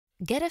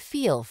Get a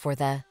feel for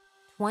the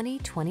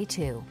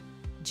 2022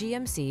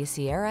 GMC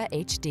Sierra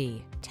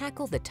HD.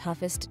 Tackle the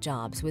toughest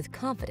jobs with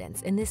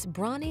confidence in this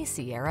brawny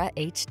Sierra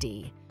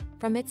HD.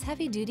 From its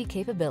heavy-duty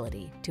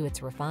capability to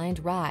its refined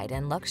ride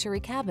and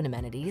luxury cabin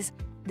amenities,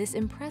 this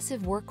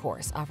impressive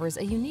workhorse offers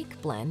a unique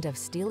blend of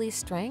steely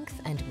strength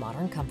and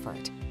modern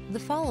comfort. The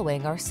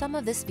following are some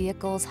of this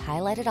vehicle's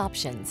highlighted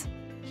options: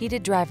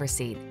 heated driver's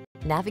seat,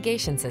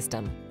 navigation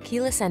system,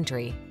 keyless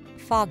entry,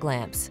 fog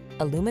lamps,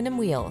 aluminum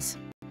wheels,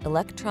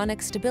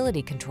 electronic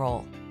stability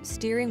control,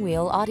 steering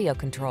wheel audio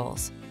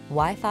controls,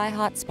 Wi-Fi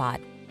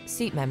hotspot,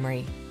 seat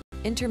memory,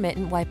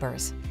 intermittent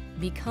wipers.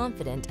 Be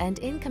confident and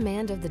in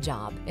command of the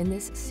job in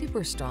this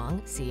super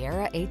strong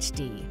Sierra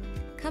HD.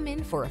 Come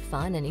in for a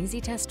fun and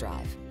easy test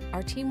drive.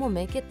 Our team will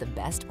make it the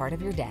best part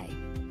of your day.